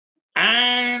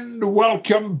and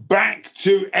welcome back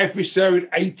to episode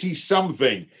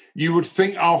 80-something. You would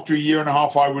think after a year and a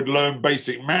half I would learn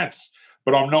basic maths,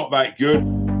 but I'm not that good.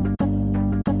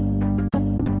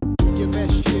 Your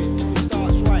best shit, it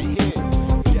starts right here.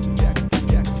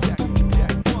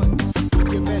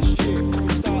 Your best shit,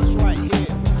 it starts right here.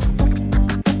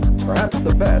 Perhaps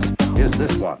the best is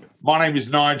this one. My name is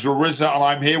Nigel Rizza, and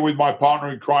I'm here with my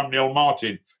partner in crime, Neil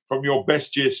Martin, from Your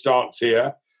Best Year Starts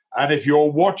Here. And if you're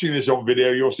watching this on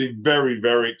video, you'll see very,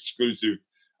 very exclusive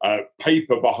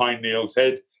paper behind Neil's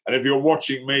head. And if you're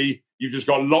watching me, you've just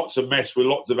got lots of mess with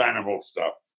lots of animal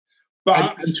stuff.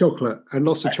 But and chocolate, and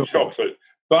lots of chocolate.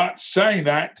 But saying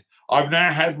that, I've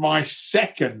now had my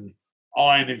second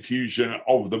iron infusion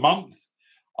of the month.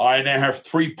 I now have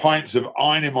 3 pints of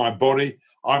iron in my body.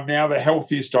 I'm now the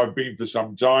healthiest I've been for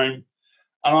some time.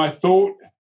 And I thought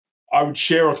I would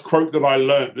share a quote that I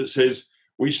learned that says,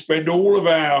 we spend all of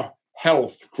our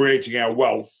health creating our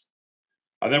wealth,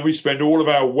 and then we spend all of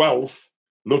our wealth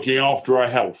looking after our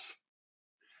health.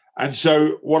 And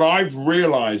so what I've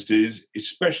realized is,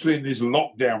 especially in this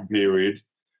lockdown period,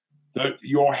 that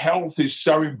your health is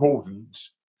so important.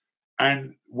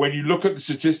 And when you look at the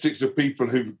statistics of people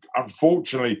who've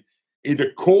unfortunately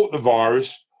either caught the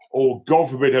virus or, God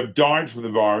forbid, have died from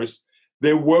the virus,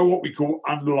 there were what we call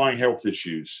underlying health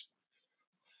issues.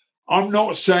 I'm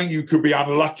not saying you could be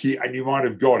unlucky and you might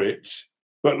have got it,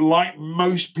 but like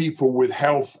most people with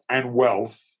health and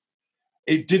wealth,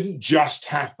 it didn't just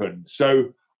happen.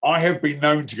 So I have been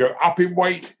known to go up in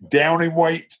weight, down in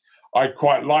weight. I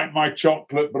quite like my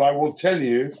chocolate, but I will tell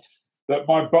you that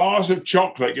my bars of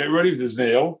chocolate, get ready for this,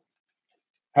 Neil,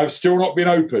 have still not been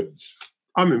opened.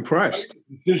 I'm impressed. I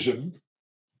made the decision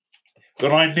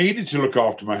that I needed to look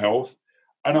after my health,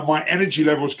 and my energy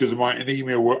levels because of my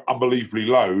anemia were unbelievably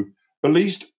low. At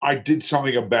least I did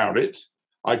something about it.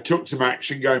 I took some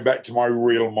action going back to my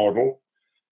real model.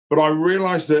 But I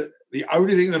realized that the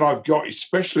only thing that I've got,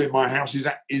 especially in my house,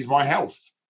 is my health.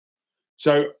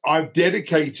 So I've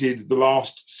dedicated the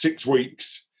last 6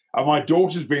 weeks, and my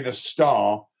daughter's been a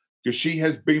star because she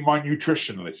has been my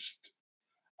nutritionist.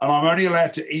 And I'm only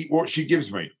allowed to eat what she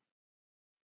gives me,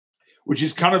 which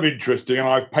is kind of interesting. And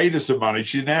I've paid her some money.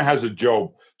 She now has a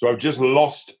job. So I've just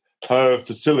lost her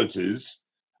facilities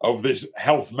of this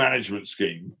health management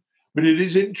scheme. But it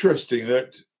is interesting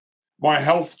that my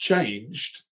health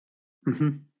changed,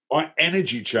 my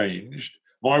energy changed,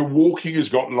 my walking has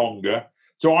got longer.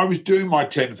 So I was doing my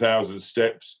 10,000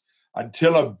 steps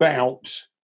until about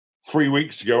 3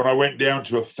 weeks ago, and I went down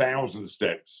to 1,000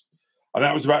 steps. And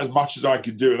that was about as much as I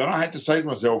could do. And then I had to say to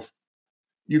myself,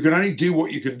 you can only do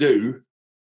what you can do,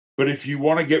 but if you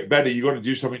want to get better, you've got to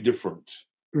do something different.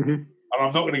 And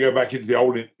I'm not going to go back into the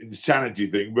old insanity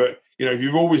thing, but, you know, if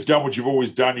you've always done what you've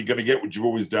always done, you're going to get what you've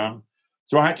always done.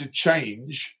 So I had to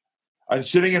change. And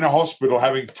sitting in a hospital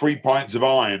having 3 pints of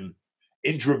iron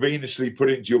intravenously put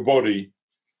into your body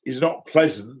is not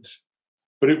pleasant,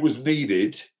 but it was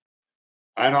needed.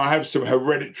 And I have some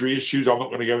hereditary issues I'm not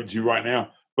going to go into right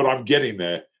now, but I'm getting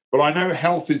there. But I know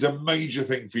health is a major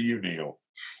thing for you, Neil.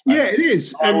 Yeah, it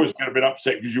is. I always get a bit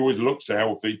upset because you always look so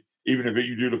healthy, even if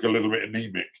you do look a little bit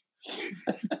anemic.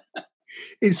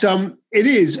 It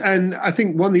is. And I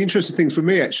think one of the interesting things for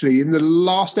me, actually, in the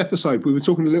last episode, we were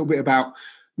talking a little bit about,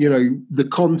 you know, the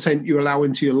content you allow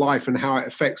into your life and how it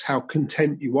affects how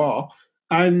content you are.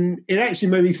 And it actually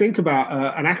made me think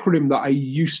about an acronym that I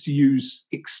used to use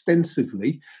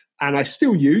extensively, and I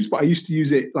still use, but I used to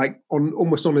use it like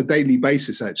almost on a daily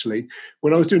basis, actually,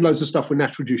 when I was doing loads of stuff with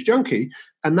Natural Juice Junkie.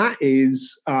 And that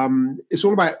is, it's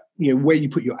all about, you know, where you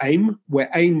put your aim, where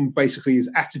aim basically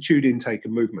is attitude, intake,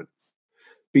 and movement.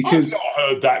 Because I've not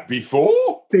heard that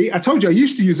before. I told you I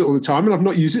used to use it all the time, and I've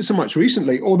not used it so much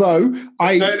recently. Although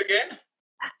Say it again.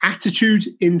 Attitude,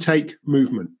 intake,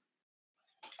 movement.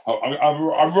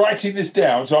 I'm writing this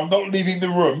down, so I'm not leaving the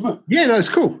room. Yeah, no, it's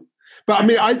cool. But I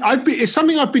mean, it's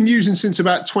something I've been using since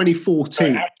about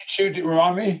 2014. Attitude,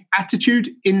 remind me. Attitude,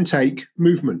 intake,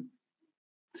 movement.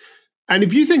 And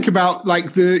if you think about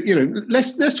like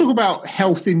let's talk about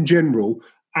health in general.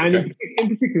 And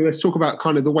in particular, let's talk about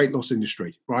kind of the weight loss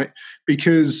industry, right?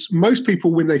 Because most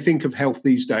people, when they think of health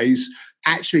these days,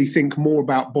 actually think more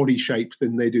about body shape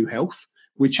than they do health,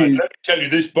 which is... Let me tell you,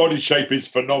 this body shape is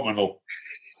phenomenal.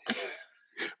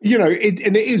 You know, it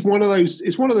is one of those.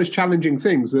 It's one of those challenging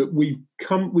things that we've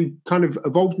kind of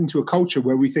evolved into a culture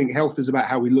where we think health is about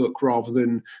how we look rather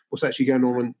than what's actually going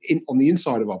on the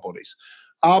inside of our bodies.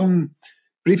 But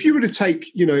if you were to take,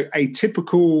 you know, a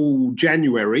typical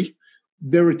January,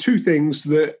 there are two things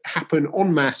that happen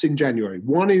en masse in January.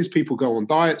 One is people go on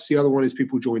diets. The other one is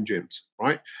people join gyms,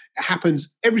 right? It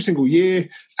happens every single year.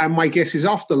 And my guess is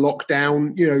after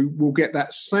lockdown, we'll get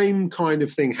that same kind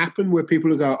of thing happen where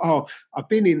people will go, oh, I've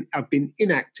been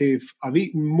inactive. I've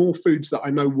eaten more foods that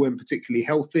I know weren't particularly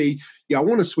healthy. Yeah, I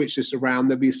want to switch this around.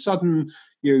 There'll be a sudden,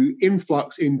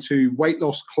 influx into weight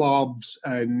loss clubs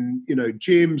and,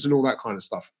 gyms and all that kind of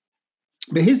stuff.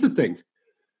 But here's the thing.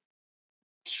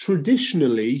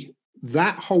 Traditionally,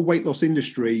 that whole weight loss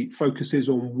industry focuses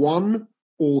on one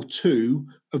or two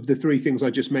of the three things I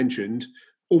just mentioned,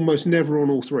 almost never on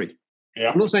all three.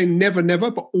 Yeah. I'm not saying never,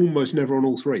 but almost never on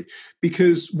all three,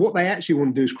 because what they actually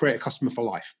want to do is create a customer for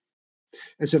life.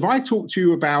 And so if I talk to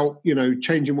you about,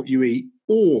 changing what you eat,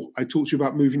 or I talk to you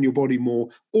about moving your body more,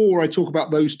 or I talk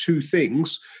about those two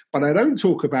things, but I don't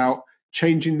talk about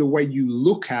changing the way you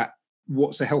look at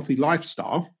what's a healthy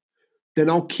lifestyle, then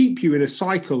I'll keep you in a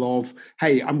cycle of,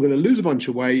 hey, I'm going to lose a bunch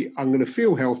of weight. I'm going to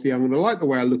feel healthy. I'm going to like the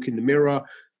way I look in the mirror.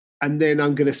 And then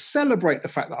I'm going to celebrate the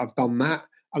fact that I've done that.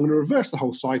 I'm going to reverse the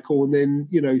whole cycle. And then,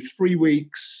 3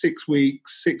 weeks, 6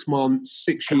 weeks, 6 months,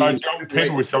 6 years. Can I jump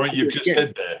in with something you've just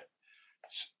said there?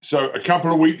 So a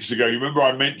couple of weeks ago, you remember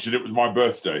I mentioned it was my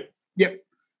birthday? Yep.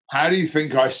 How do you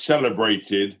think I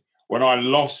celebrated when I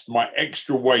lost my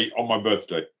extra weight on my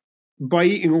birthday? By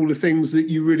eating all the things that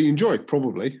you really enjoyed,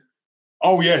 probably.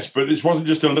 Oh, yes, but this wasn't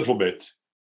just a little bit.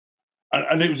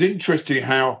 And it was interesting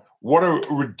what a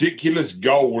ridiculous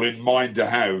goal in mind to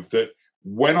have, that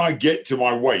when I get to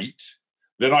my weight,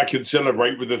 then I can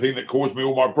celebrate with the thing that caused me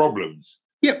all my problems.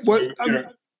 Yeah, well,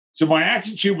 so my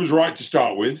attitude was right to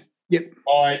start with. Yep.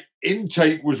 My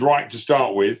intake was right to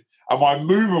start with, and my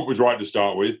movement was right to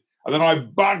start with. And then I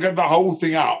buggered the whole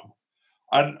thing up.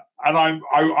 And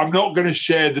I'm not going to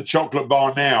share the chocolate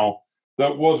bar now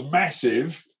that was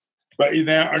massive, but it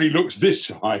now only looks this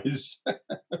size,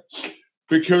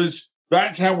 because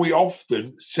that's how we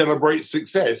often celebrate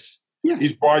success,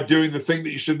 is by doing the thing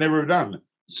that you should never have done.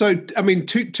 So,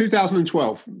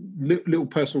 2012, little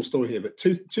personal story here, but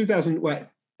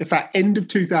end of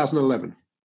 2011.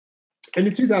 End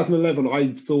of 2011,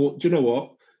 I thought, do you know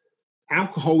what?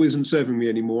 Alcohol isn't serving me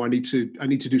anymore. I need to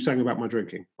do something about my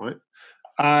drinking, right?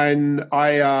 And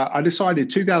I decided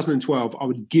 2012 I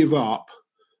would give up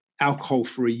alcohol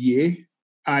for a year.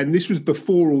 And this was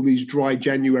before all these dry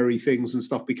January things and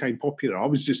stuff became popular.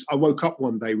 I woke up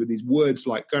one day with these words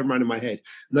like going around in my head.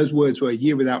 And those words were a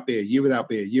year without beer, year without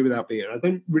beer, year without beer. And I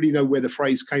don't really know where the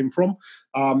phrase came from.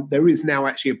 There is now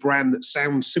actually a brand that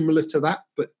sounds similar to that,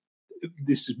 but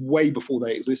this is way before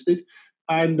they existed.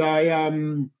 And I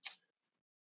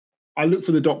looked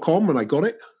for the .com and I got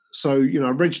it. So, I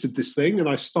registered this thing and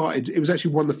I started. It was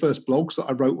actually one of the first blogs that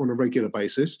I wrote on a regular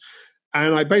basis.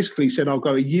 And I basically said, I'll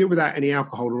go a year without any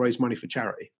alcohol to raise money for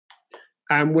charity.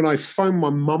 And when I phoned my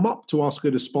mum up to ask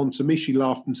her to sponsor me, she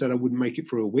laughed and said I wouldn't make it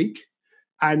for a week.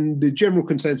 And the general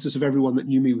consensus of everyone that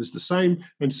knew me was the same.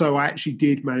 And so I actually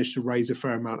did manage to raise a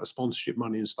fair amount of sponsorship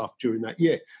money and stuff during that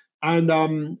year. And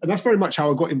that's very much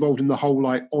how I got involved in the whole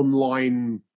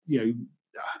online,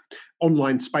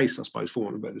 online space, I suppose, for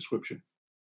want of a better description.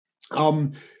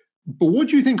 But what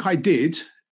do you think I did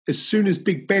as soon as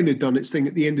Big Ben had done its thing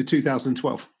at the end of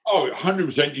 2012? Oh,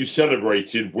 100% you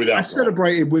celebrated with alcohol. I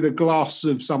celebrated with a glass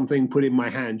of something put in my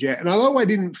hand, yeah. And although I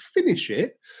didn't finish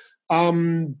it,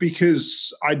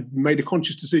 because I made a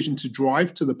conscious decision to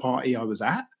drive to the party I was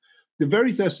at, the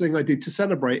very first thing I did to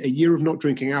celebrate a year of not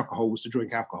drinking alcohol was to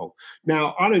drink alcohol.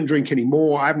 Now, I don't drink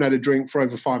anymore. I haven't had a drink for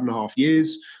over 5.5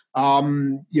 years. But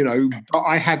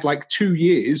I had like 2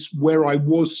 years where I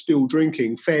was still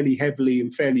drinking fairly heavily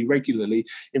and fairly regularly.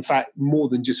 In fact, more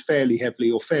than just fairly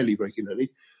heavily or fairly regularly.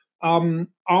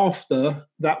 After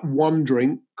that one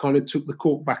drink kind of took the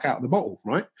cork back out of the bottle,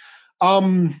 right?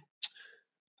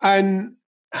 And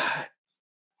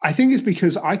I think it's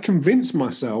because I convinced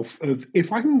myself of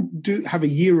if I can have a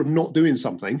year of not doing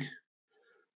something,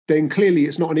 then clearly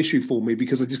it's not an issue for me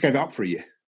because I just gave it up for a year.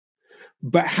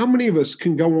 But how many of us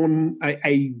can go on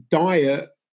a diet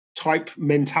type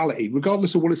mentality,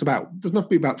 regardless of what it's about? It doesn't have to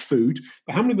be about food,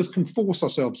 but how many of us can force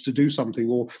ourselves to do something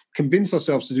or convince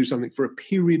ourselves to do something for a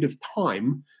period of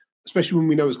time, especially when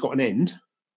we know it's got an end,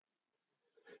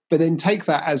 but then take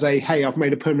that as hey, I've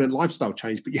made a permanent lifestyle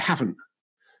change, but you haven't.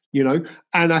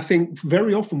 And I think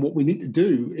very often what we need to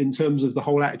do in terms of the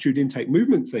whole attitude intake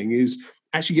movement thing is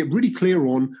actually get really clear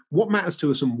on what matters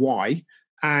to us and why,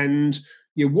 and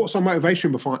what's our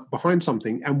motivation behind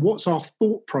something, and what's our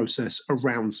thought process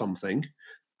around something,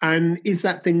 and is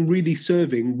that thing really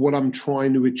serving what I'm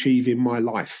trying to achieve in my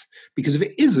life? Because if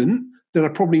it isn't, then I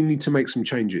probably need to make some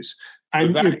changes.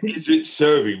 And But that is it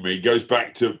serving me goes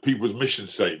back to people's mission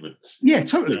statements. yeah,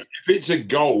 totally. If it's a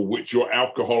goal, which your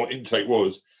alcohol intake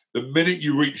was, the minute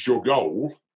you reach your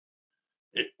goal,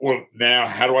 well, now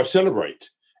how do I celebrate?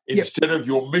 Instead of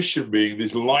your mission being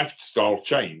this lifestyle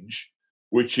change,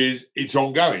 which is it's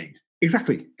ongoing.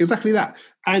 Exactly that.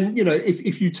 And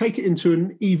if you take it into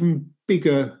an even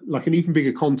bigger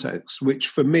context, which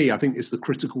for me I think is the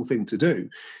critical thing to do,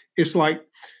 it's like,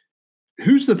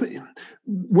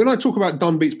 when I talk about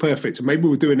done beats perfect, and maybe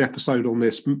we'll do an episode on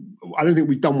this. I don't think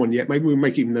we've done one yet. Maybe we'll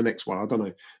make even the next one. I don't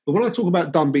know. But when I talk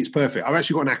about done beats perfect, I've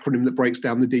actually got an acronym that breaks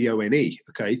down the DONE.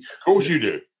 Okay. Of course you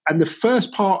do. And the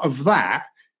first part of that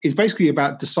is basically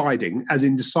about deciding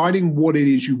what it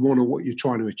is you want or what you're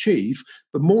trying to achieve,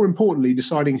 but more importantly,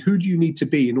 deciding who do you need to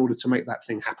be in order to make that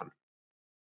thing happen.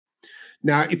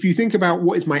 Now, if you think about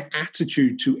what is my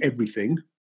attitude to everything,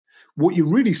 what you're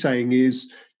really saying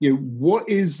is, what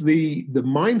is the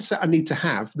mindset I need to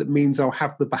have that means I'll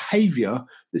have the behavior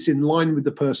that's in line with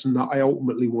the person that I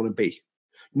ultimately want to be.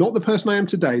 Not the person I am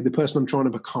today, the person I'm trying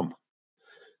to become.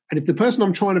 And if the person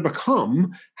I'm trying to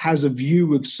become has a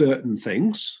view of certain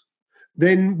things,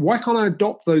 then why can't I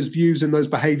adopt those views and those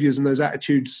behaviors and those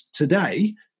attitudes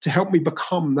today to help me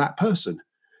become that person?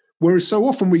 Whereas so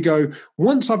often we go,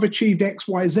 once I've achieved X,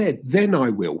 Y, Z, then I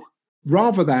will,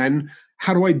 rather than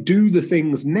how do I do the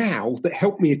things now that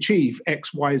help me achieve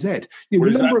X, Y, Z? Well,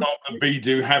 is that not the Be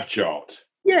Do Have chart?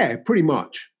 Yeah, pretty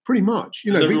much. Does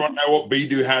everyone know what Be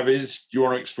Do Have is? Do you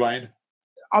want to explain?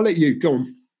 I'll let you go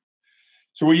on.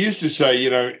 So we used to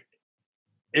say,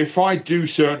 if I do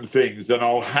certain things, then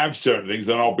I'll have certain things,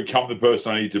 then I'll become the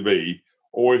person I need to be.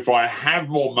 Or if I have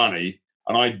more money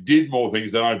and I did more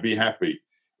things, then I'd be happy.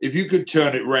 If you could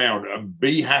turn it around and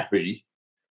be happy,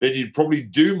 then you'd probably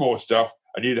do more stuff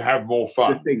and you'd have more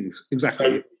fun. The things,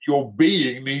 exactly. So your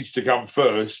being needs to come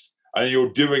first, and your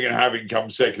doing and having come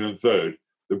second and third.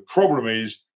 The problem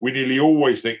is we nearly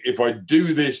always think if I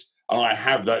do this and I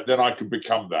have that, then I can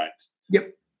become that.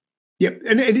 Yep.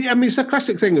 And it's a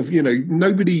classic thing of,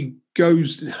 nobody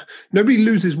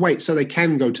loses weight so they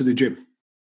can go to the gym.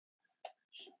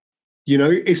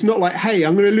 It's not like, hey,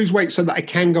 I'm going to lose weight so that I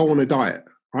can go on a diet,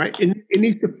 right? It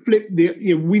needs to flip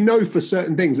we know for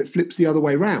certain things it flips the other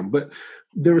way around, but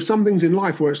there are some things in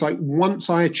life where it's like, once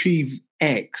I achieve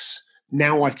X,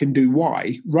 now I can do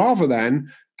Y, rather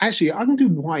than actually I can do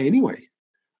Y anyway.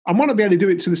 I might not be able to do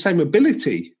it to the same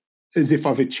ability as if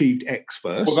I've achieved X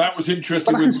first. Well, that was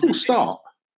interesting. But I can still start.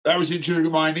 That was interesting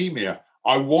with my anemia.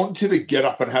 I wanted to get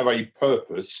up and have a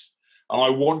purpose, and I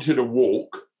wanted to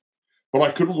walk, but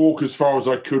I couldn't walk as far as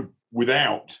I could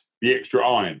without the extra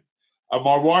iron. And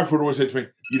my wife would always say to me,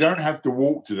 you don't have to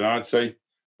walk today. I'd say,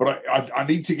 but I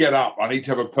need to get up. I need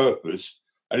to have a purpose.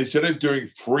 And instead of doing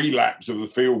 3 laps of the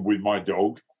field with my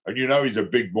dog, and he's a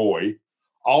big boy,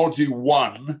 I'll do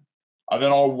 1, and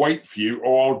then I'll wait for you,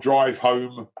 or I'll drive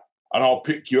home and I'll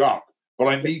pick you up. But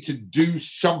I need to do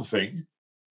something,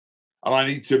 and I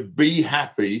need to be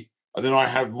happy, and then I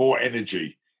have more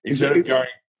energy. Instead of going,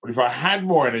 but if I had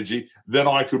more energy, then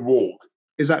I could walk.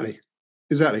 Exactly.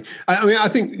 I mean, I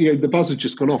think the buzz has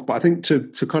just gone off, but I think to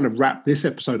kind of wrap this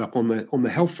episode up on the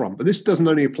health front, but this doesn't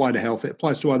only apply to health; it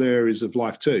applies to other areas of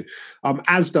life too,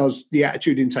 as does the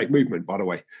attitude intake movement. By the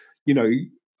way,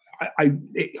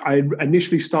 I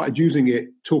initially started using it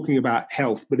talking about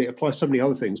health, but it applies to so many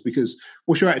other things, because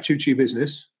what's your attitude to your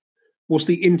business? What's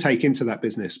the intake into that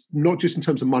business? Not just in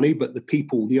terms of money, but the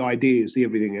people, the ideas, the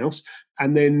everything else.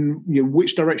 And then,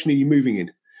 which direction are you moving in?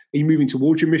 Are you moving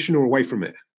towards your mission or away from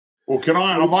it? Well,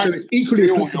 I might it's equally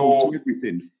applicable to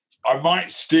everything. I might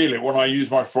steal it when I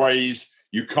use my phrase,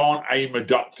 you can't aim a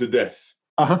duck to death.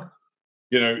 Uh-huh.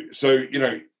 Just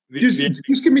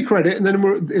give me credit and then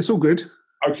it's all good.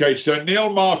 Okay, so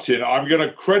Neil Martin, I'm going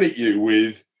to credit you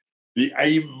with the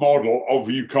AIM model of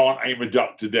you can't aim a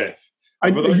duck to death.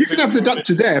 You can have the duck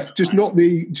to death, just not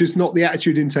the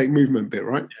attitude intake movement bit,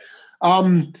 right?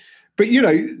 But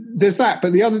there's that.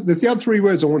 But the other 3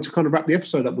 words I want to kind of wrap the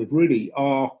episode up with really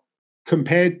are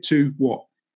compared to what?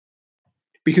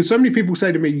 Because so many people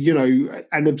say to me,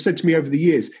 and have said to me over the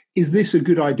years, is this a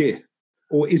good idea?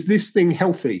 Or is this thing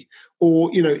healthy? Or,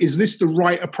 is this the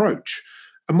right approach?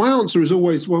 And my answer is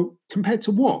always, well, compared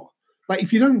to what? Like,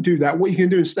 if you don't do that, what are you going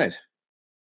to do instead?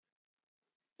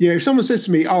 If someone says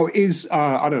to me, is,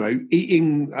 I don't know,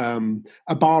 eating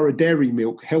a bar of dairy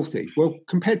milk healthy? Well,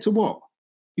 compared to what?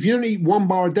 If you don't eat 1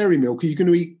 bar of dairy milk, are you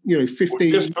going to eat, 15? Well,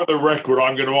 just for the record,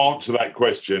 I'm going to answer that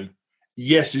question.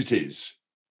 Yes, it is.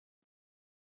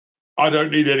 I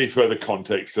don't need any further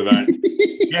context to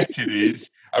that. Yes, it is.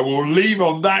 And we'll leave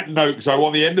on that note, because I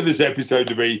want the end of this episode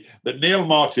to be that Neil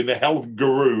Martin, the health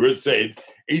guru, has said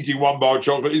eating one bar of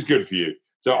chocolate is good for you.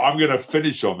 So I'm going to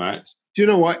finish on that. Do you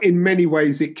know what? In many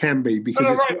ways, it can be because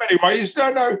No, in many ways.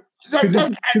 No.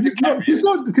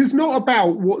 It's not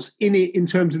about what's in it in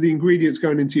terms of the ingredients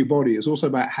going into your body. It's also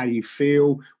about how you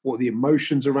feel, what are the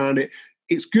emotions around it.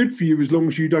 It's good for you as long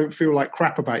as you don't feel like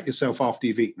crap about yourself after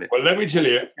you've eaten it. Well, let me tell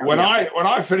you, when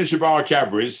I finish a bar of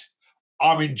Cadbury's,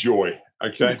 I'm in joy.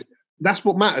 Okay, that's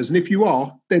what matters. And if you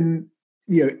are, then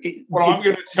I'm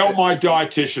going to tell my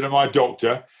dietitian and my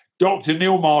doctor. Dr.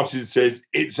 Neil Martin says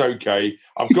it's okay.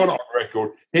 I've got it on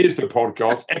record. Here's the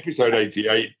podcast, episode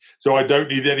 88. So I don't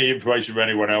need any information from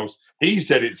anyone else. He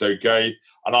said it's okay,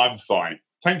 and I'm fine.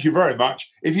 Thank you very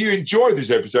much. If you enjoyed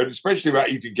this episode, especially about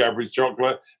eating Cadbury's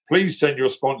chocolate, please send your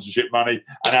sponsorship money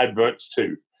and adverts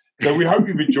too. So we hope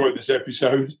you've enjoyed this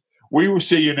episode. We will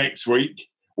see you next week,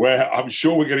 where I'm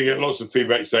sure we're going to get lots of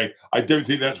feedback saying, I don't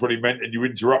think that's what he meant, and you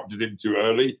interrupted him too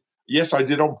early. Yes, I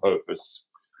did on purpose.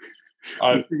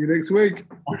 See you next week.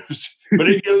 But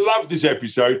if you love this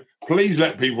episode, please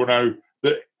let people know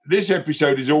that this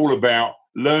episode is all about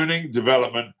learning,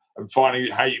 development, and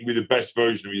finding how you can be the best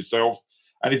version of yourself.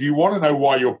 And if you want to know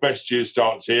why your best year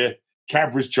starts here,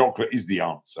 Cadbury's chocolate is the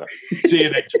answer. See you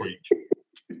next week.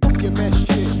 Your best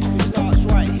year.